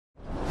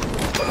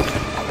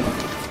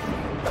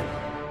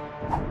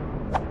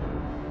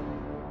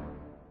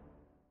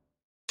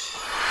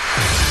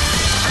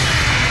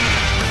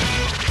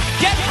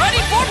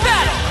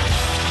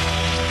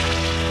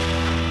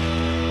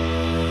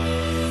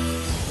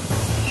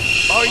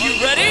Are you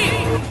ready?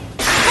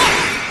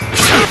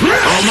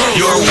 Almost.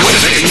 You're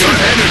wasting your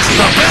energy.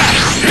 Stop that.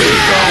 Here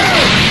you go.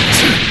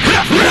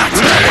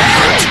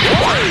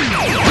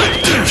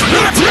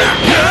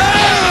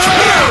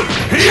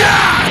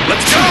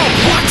 Let's go.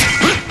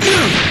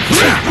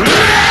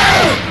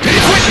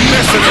 Quit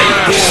messing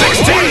around.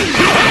 16.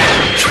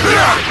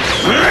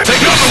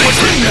 Take over with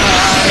me.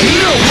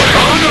 No way.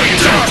 Oh no, you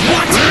don't.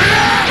 What?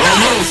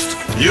 Almost.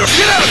 Get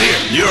out of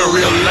here. You're a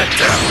real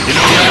letdown. You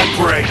know that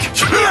break.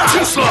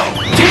 Too slow.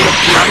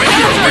 I mean,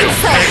 you're a real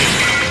pain.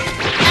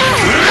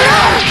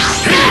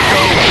 Here you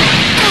go.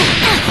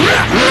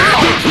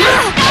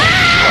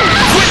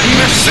 Quit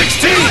miss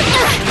 16.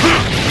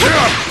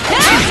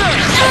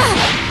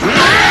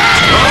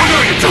 Oh no,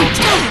 you don't.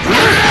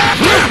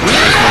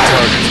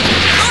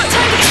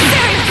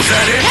 Is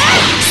that it?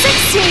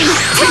 16.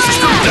 Please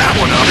screw that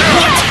one up.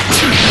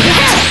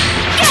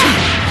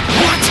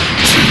 What?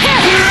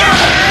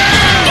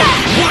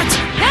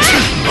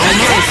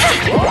 Almost.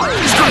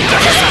 Screw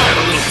that. Had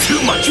a little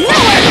too much fun.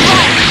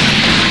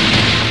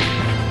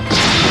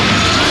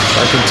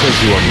 I can take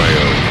you on my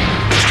own.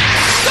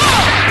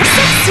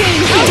 16. I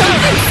don't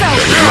think so.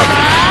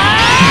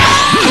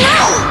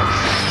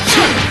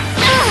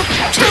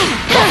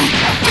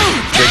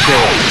 Take care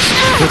of this.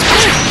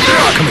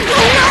 Come here.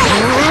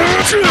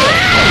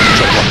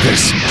 Jump like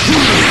this.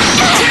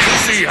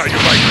 See how you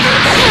like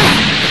that.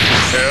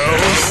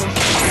 Else.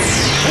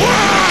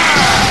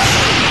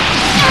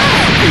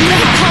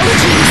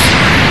 Apologies.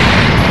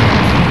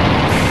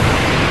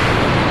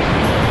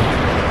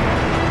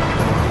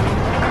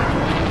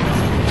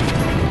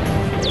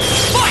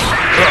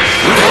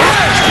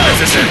 This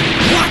is it.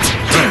 What?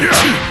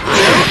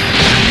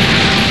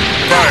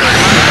 Fire.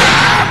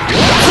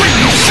 Quit,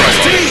 you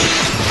 16!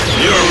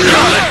 You're a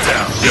real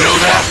letdown. You know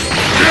that?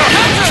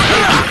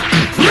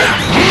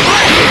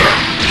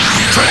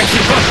 Try to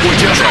keep up, would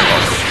you?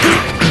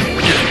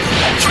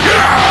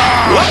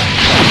 What?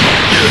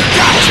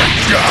 Gotcha!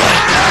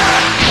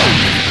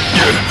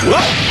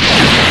 What?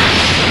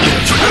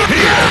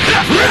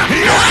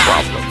 No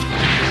problem.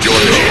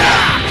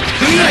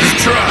 Nice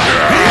try.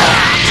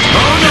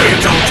 Oh, no, you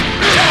don't.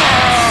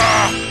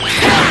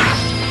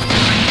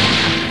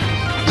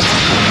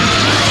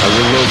 I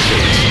will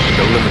locate and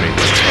eliminate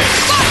the target.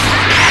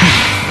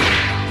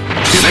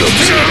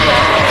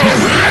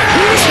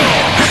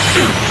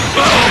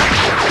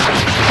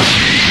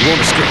 You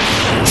won't escape.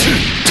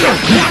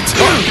 What?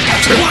 What?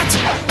 Watch your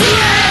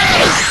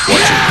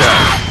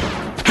back.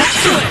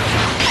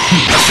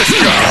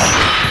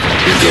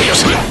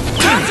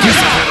 You've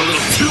had a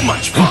little too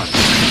much fun.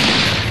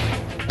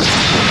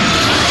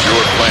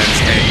 Your plans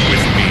end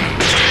with me.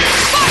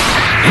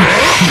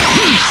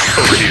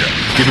 Over here.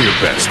 Give me your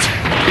best.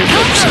 Here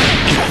goes.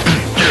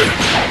 Here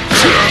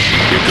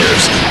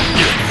goes.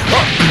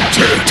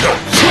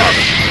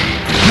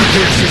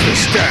 This is the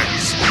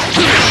stance.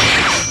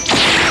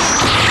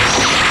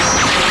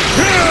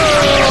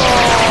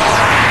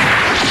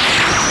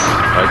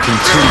 I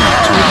continue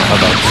to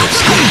about this.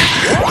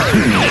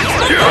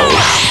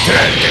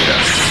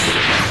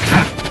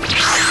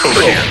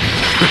 Over here.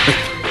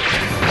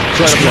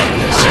 Try to block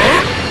this.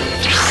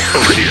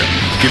 Over here.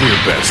 Give me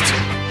your best.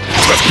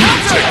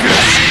 Take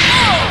this.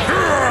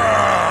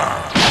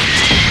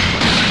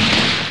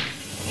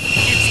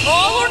 It's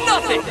all or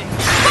nothing. Oh,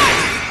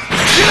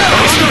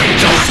 no, you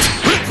don't.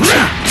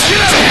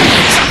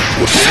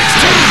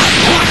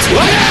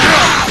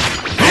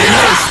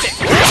 Almost.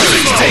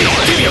 16.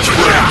 Give me a break.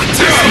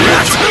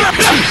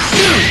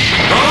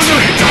 Oh, no,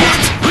 you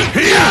don't.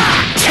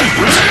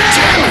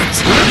 Damn it.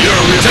 You're a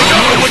real... Take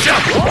over, watch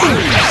out.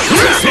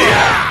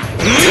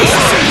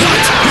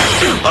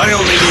 I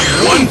only need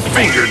one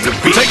finger to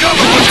beat. Take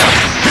over, watch out.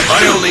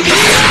 I only need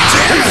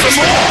some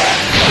more.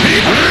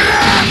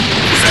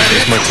 Is that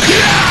it?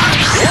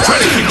 Try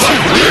to keep up.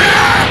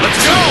 Let's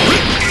go.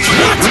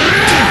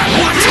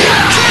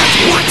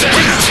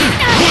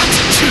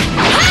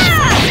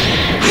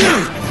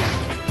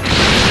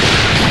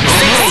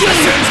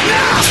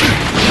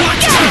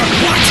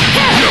 What?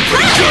 You're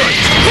pretty good.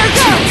 Here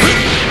goes.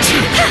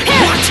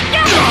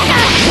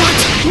 What?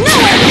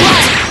 Nowhere to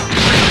run.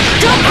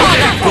 Don't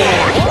bother.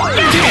 Bored.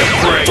 Give me a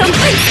break. Don't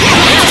break.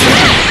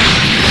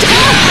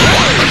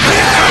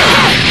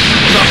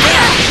 Not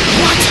bad.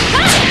 What?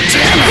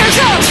 Damn it. Here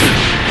goes.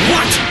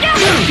 What?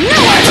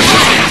 Nowhere to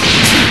run.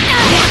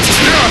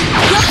 You'll feel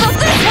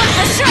this one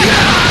for sure.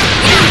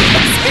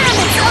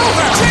 Experiment's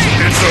over.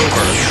 It's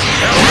over.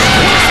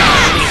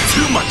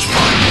 Too much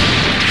fun.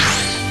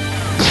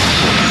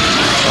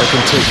 I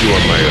can take you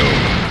on my own.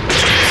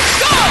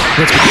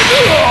 Let's go.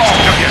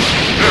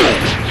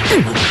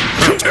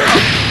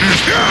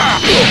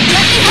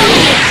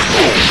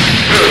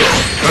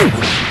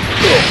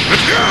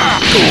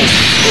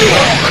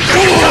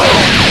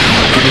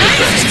 Give me the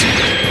best.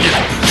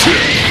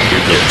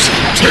 Here goes. Let's go.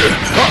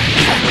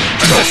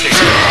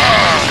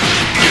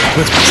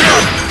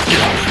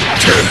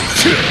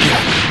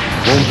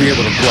 Won't be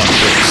able to block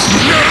this.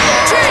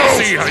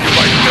 See how you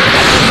like that.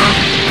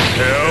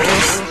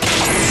 Else.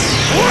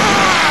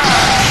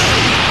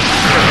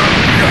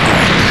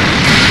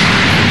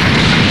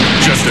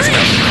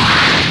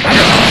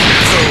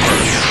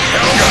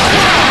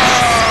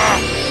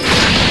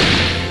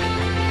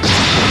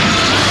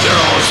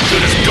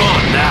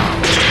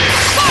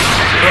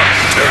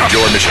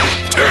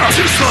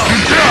 Too slow.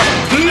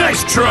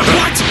 Nice try.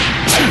 What?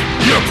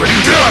 You're pretty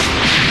good.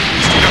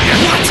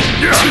 What?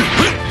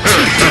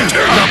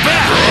 Not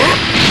bad.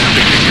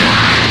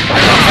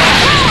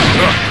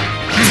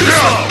 Too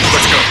slow.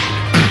 Let's go.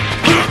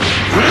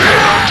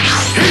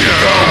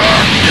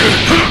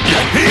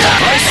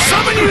 I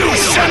summon you,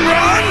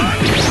 Shenron!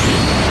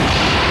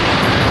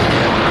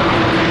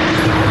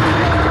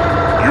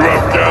 You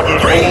have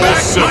gathered Bring all back my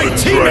 7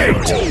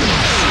 teammate!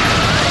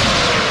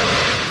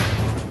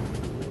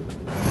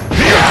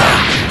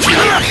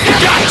 Dragon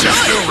Gotcha!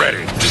 Still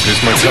ready.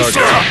 Here's my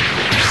target.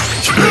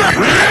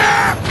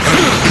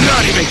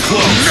 Not even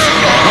close.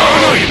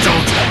 Oh, no, you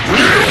don't.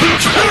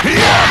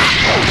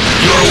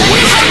 You're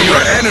wasting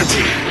your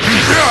energy.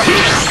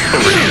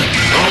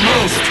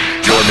 Almost.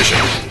 Your mission.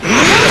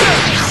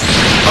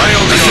 I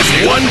only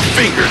need one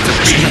finger to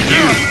beat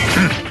you.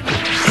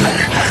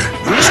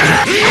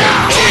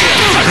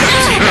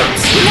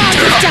 Now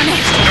you've done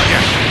it!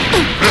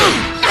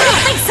 I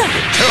don't think so!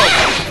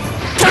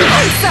 Don't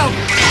think so!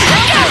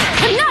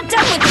 I'm not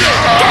done with you!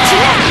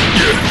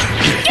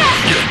 Got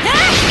you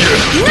now!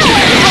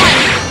 Nowhere to run!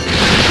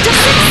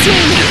 Defense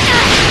team!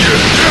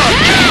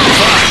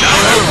 Fine,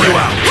 I'll help you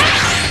out.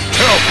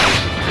 Help!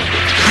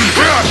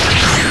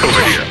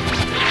 Over here.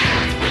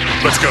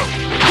 Let's go.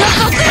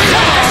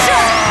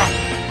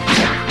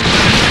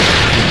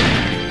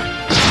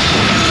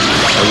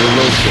 I will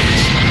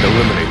locate,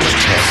 eliminate the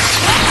test.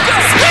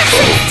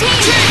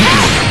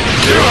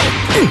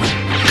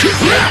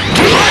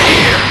 Right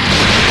here.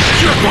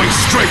 You're going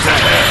straight to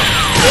hell.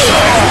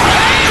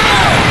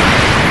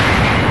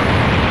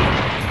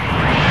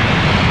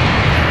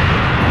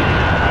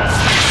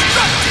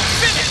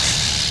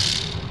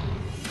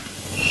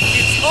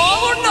 It's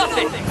all or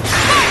nothing.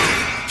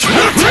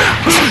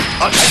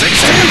 On 6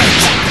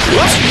 damage!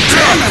 What?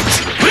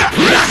 Damage!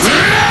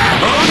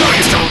 Oh, no,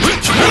 you don't!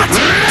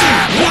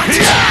 What?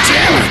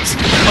 Damage!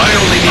 I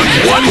only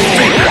need one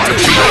finger to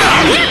beat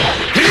you!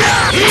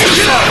 Too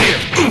slow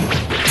here!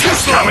 Too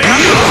slow!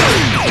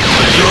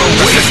 You're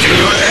wasting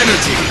your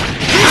energy!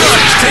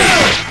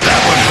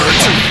 That one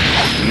hurt!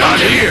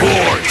 Not here!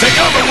 Take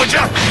over, would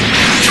ya?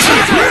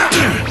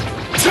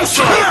 Too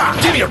slow!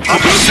 Give me a break!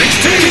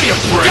 16! Give me a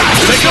break!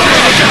 Take over,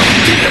 would ya?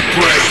 Give me a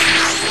break!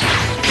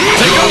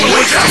 Take over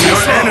with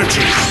your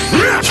energy!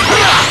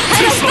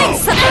 Too slow!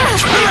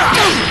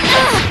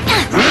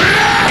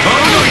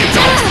 Oh, no, you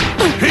don't!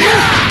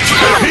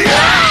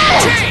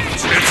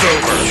 It's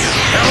over!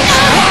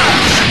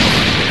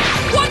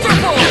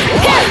 Wonderful.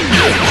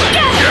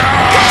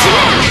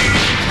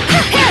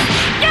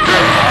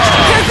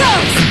 Here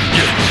goes!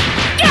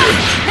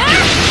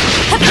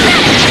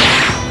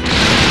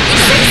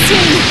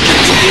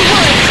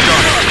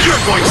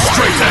 You're going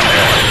straight to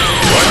hell!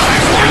 What?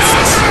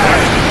 Useless!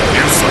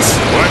 Useless!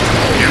 What?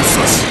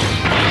 Useless!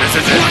 This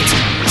is it! What?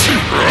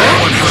 That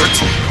one hurt!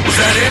 Was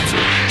that it?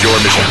 Your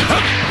mission.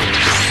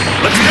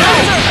 Let's go!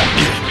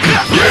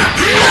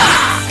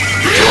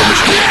 Your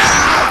mission.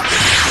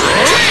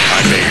 I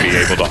may be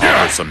able to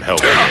offer some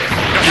help here.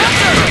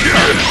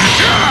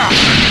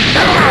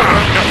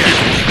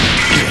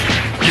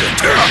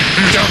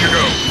 Down you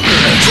go!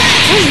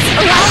 Please,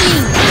 allow me!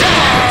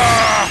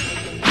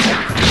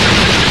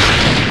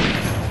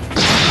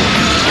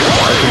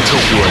 I can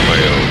take you on my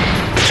own.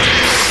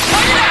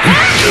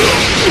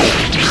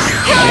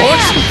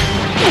 What?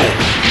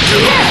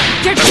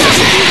 You're just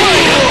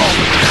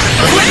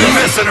Quit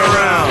messing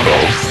around!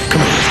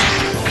 Come on.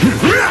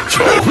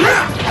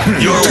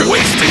 You're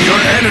wasting your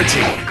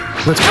energy!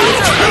 Let's go.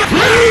 16!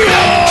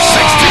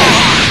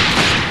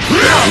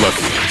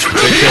 Lucky.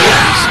 Take care of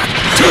this.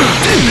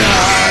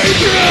 Denied!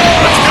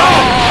 Let's go!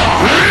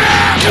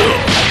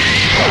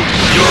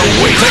 You're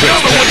wasting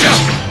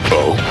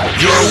Oh.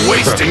 You're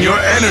wasting your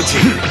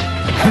energy!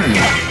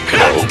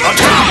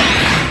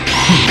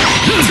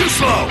 Too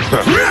slow! 16!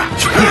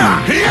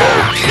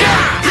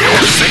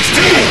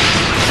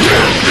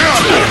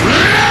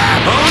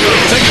 Oh no!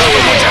 Take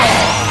over,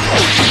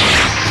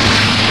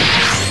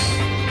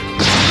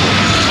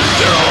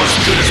 they're all as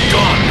good as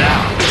gone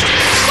now!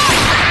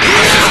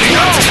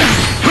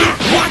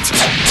 What?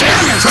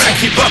 Damn it! Try to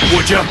keep up,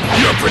 would ya?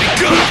 You're pretty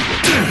good!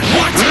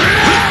 What?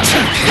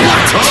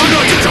 What? Oh no,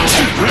 you don't!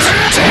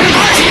 Damn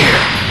right here!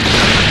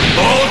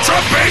 Ultra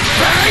Big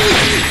Bang!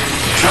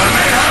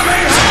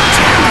 Kamehameha!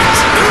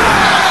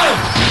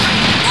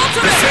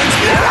 This ends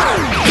now!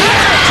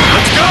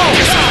 Let's go!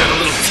 Guess I had a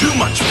little too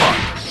much fun.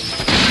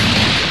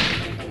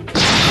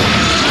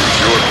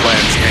 Your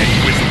plans end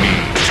with me.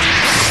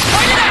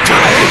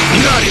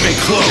 Not even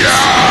close!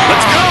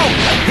 Let's go!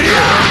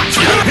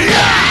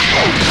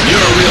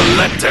 You're a real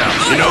letdown,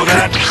 you know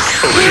that?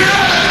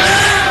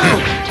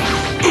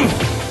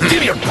 Give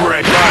me a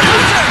break!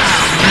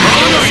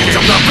 Oh no, you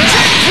jumped up there!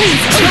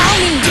 Please, allow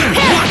me!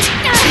 What?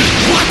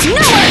 What?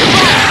 Nowhere to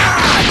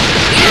run!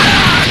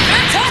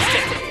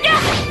 Fantastic.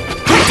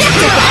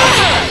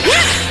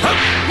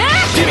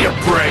 Give me a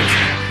break!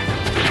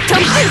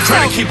 Don't think so!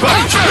 Try to keep up!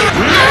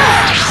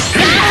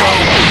 Here you go!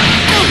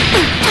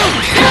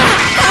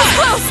 That was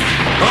close!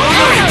 Oh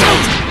no, you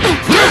don't!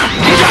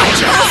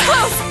 Gotcha!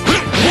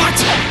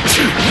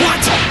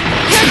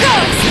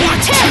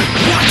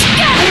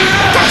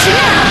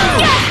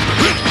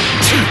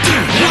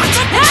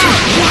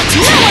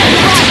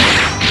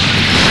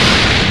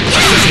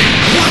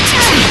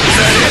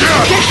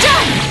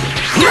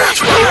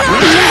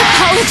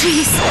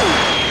 Jeez.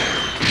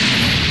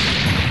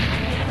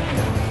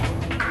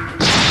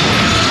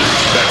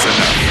 That's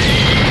enough.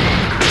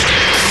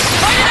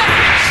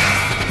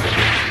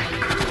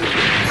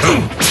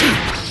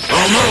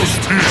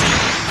 Almost.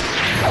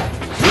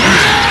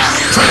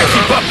 Try to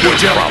keep up, would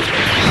you?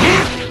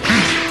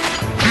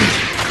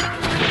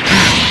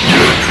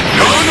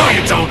 No,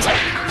 you don't.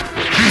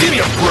 Give me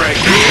a break.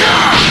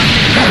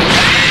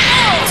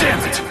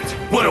 Damn it!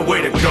 What a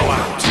way to go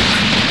out.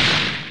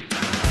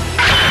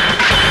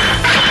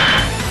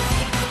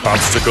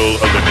 Obstacle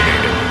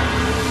eliminated.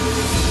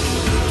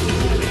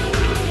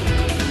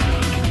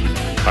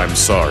 I'm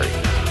sorry,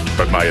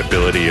 but my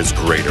ability is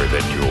greater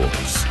than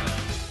yours.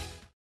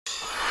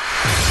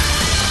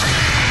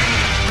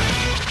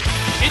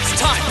 It's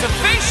time to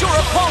face your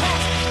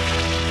opponent!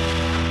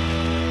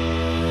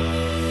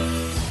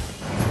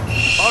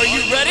 Are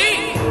you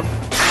ready?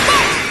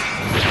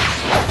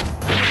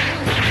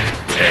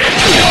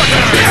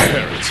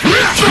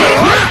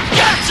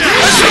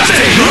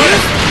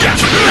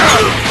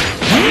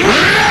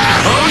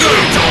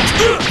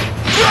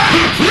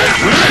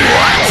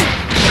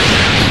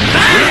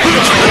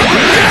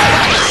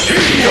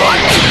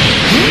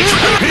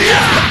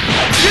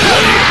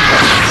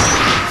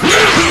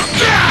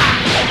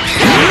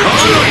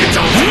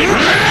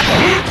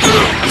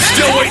 I'm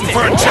still waiting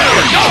for a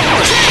challenge.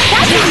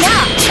 That's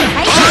enough!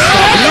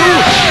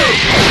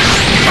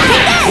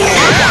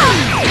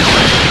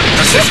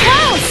 Too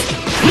close!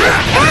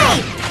 Hey!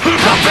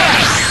 Not bad.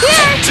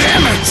 Here!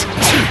 Damn it!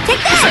 Take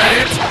Is that that!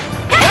 it?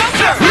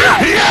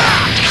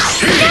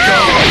 Here you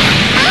go.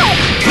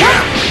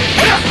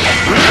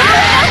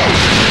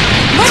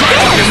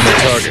 The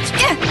target.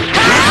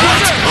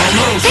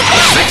 Almost.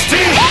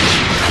 16.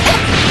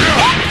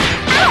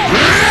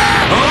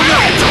 Oh no,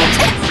 you don't.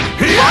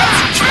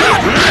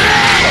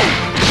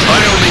 I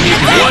only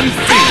need one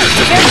finger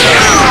to beat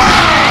you.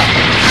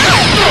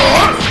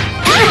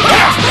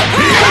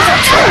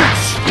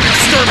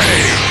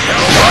 Exterminate!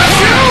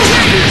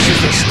 This is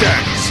the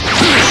stacks.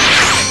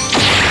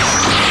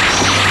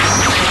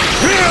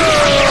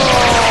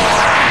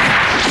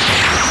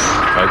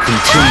 I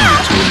continue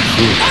to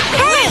improve.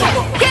 Hey!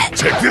 Get!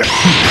 Take this.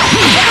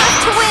 You have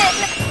to win!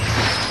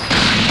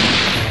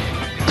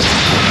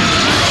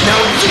 Now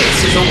this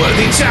is a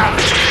worthy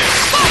challenge.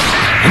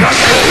 Not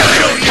gonna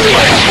kill you.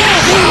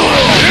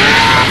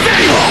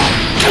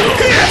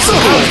 So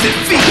how does it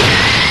feel?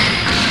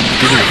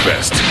 Give your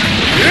best.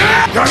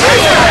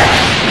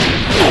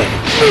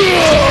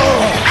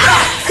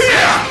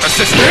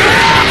 Assist me.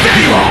 There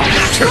you are.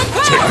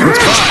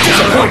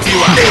 Disappoint you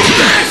out.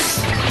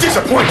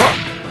 Disappoint.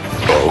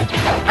 Oh.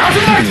 Out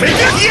of my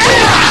fingers.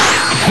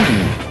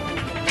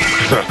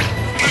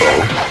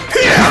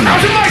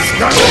 Out of my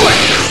snuggle.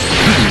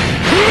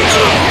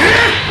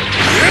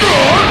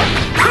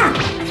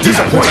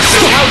 Disappoint.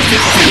 How does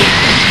it feel?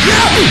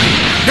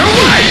 No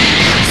way.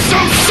 So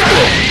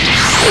settled.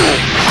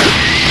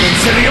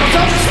 Consider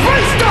yourself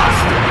space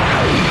dust.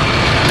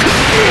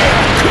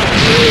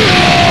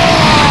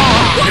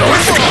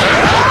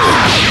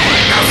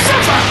 Now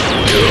suffer!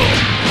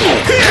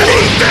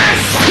 Eat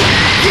this!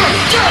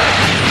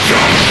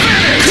 You're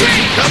finished!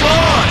 Come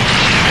on!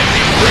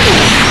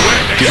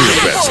 Give your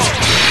best.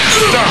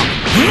 Stop!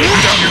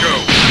 Down you go!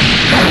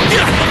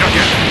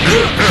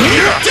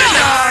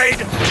 Denied!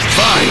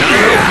 Fine, I'll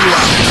help you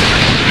out.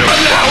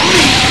 Allow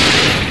me!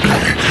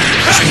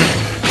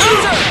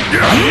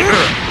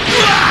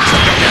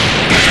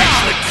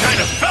 Kind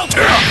of felt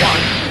that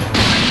one!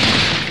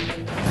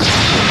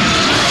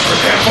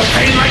 Prepare for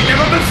pain like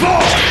never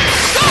before!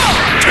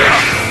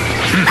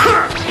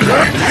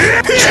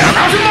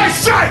 Out of my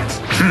sight!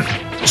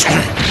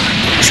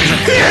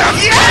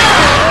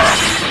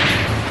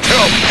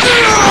 Help!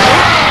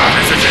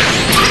 This is it!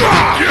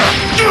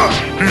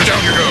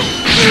 Down you go!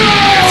 It's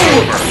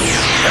over!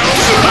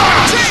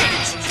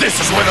 This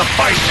is where the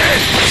fight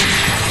ends!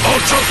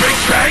 Ultra Big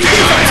Bang!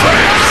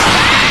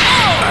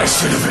 I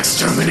should have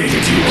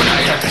exterminated you when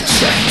I had the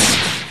chance!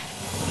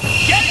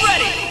 Get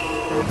ready!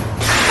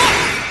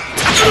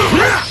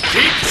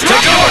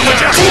 Take on the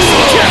jack!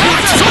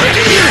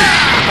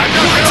 I'm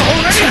not gonna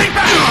hold anything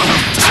back!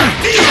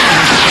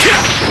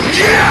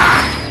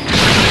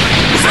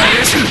 Is that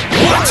it?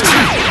 What? Is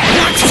that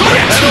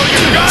all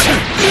you got?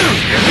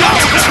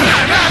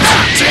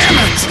 Damn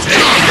it! Is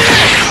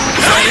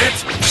that it?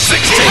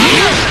 16?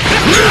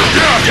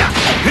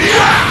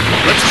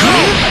 Let's go!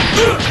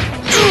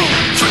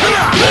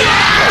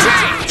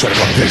 Try to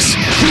block this.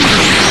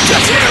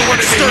 That's what I want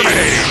to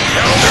exterminate!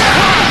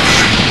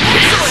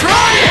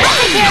 Try it!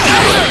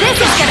 This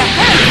is gonna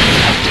hurt!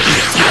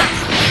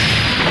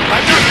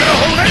 I'm not gonna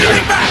hold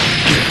anything back!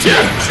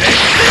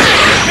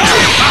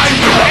 I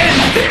will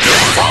end this!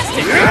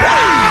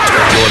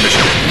 Your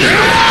mission.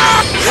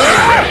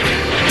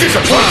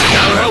 Disappoint!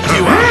 I'll help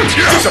you out!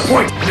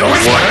 Disappoint! No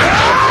one!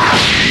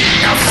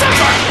 Now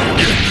suffer!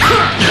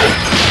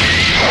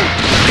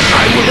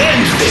 I will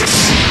end this!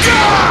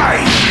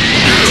 Die!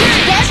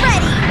 Get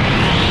ready!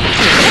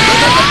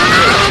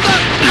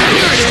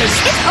 Here it is!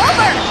 It's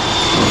over!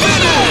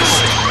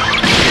 Finished!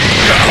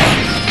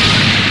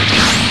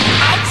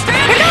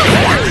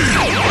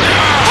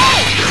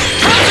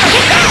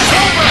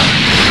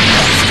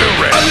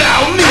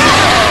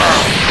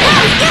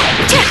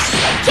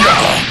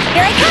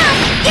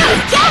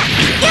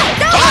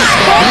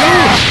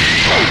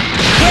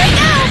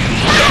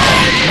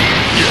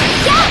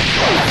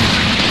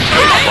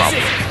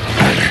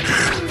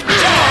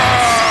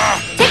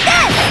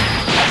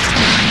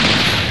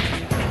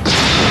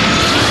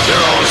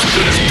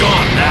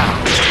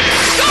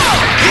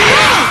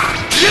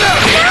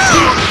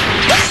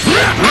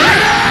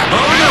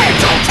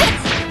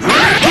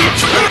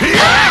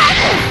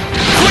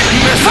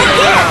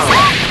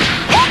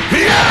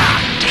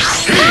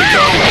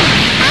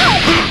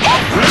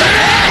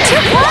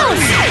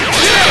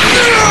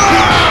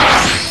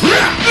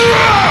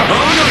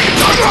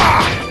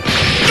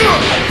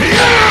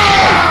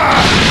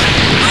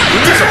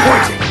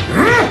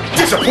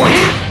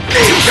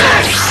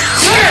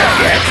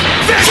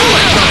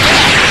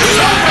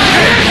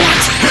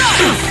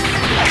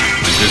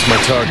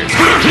 target.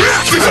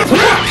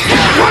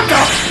 What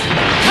the?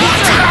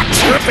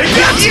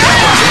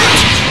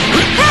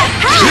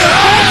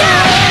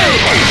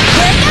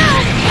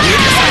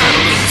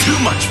 Too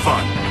much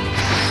fun.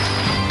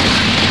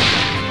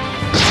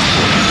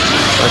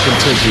 I can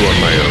take you on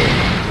my own.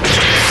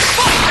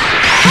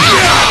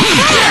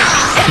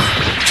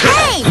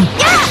 Hey!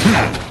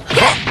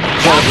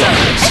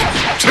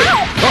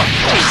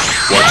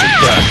 Watch it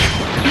back.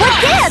 What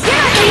gives? You're not gonna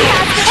have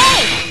to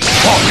pay!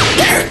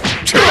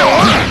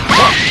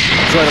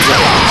 Try to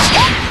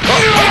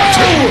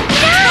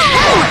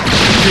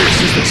This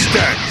is the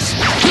stance.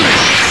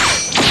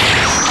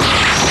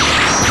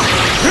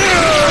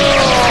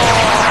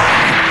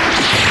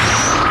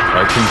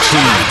 I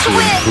continue to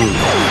improve.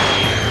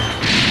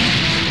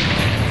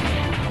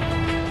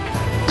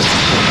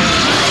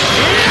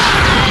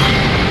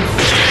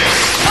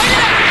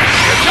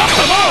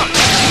 Come on!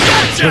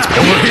 Let's go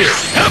over here.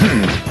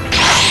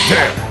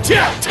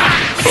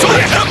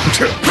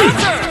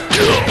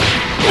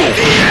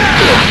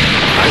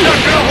 I'm not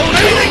gonna hold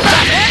anything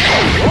back.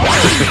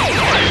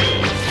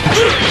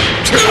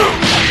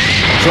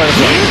 Try to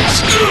block this.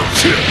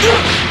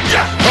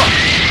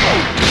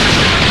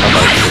 How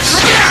about this?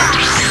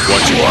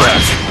 Watch your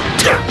back.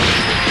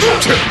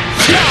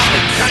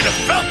 Kind of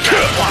felt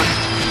that one.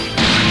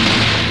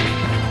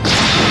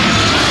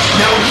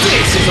 Now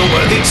this is a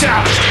worthy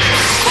challenge.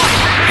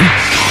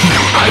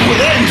 I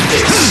will end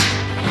this.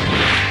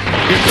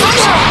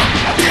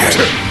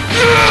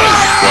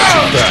 Watch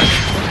your back.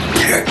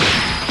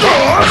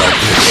 How about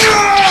this?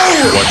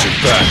 Watch your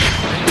back.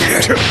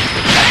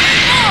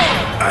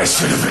 I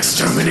should have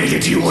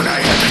exterminated you when I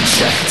had the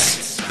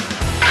chance.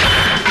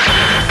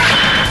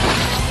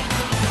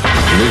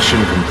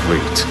 Mission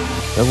complete.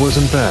 That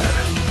wasn't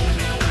bad.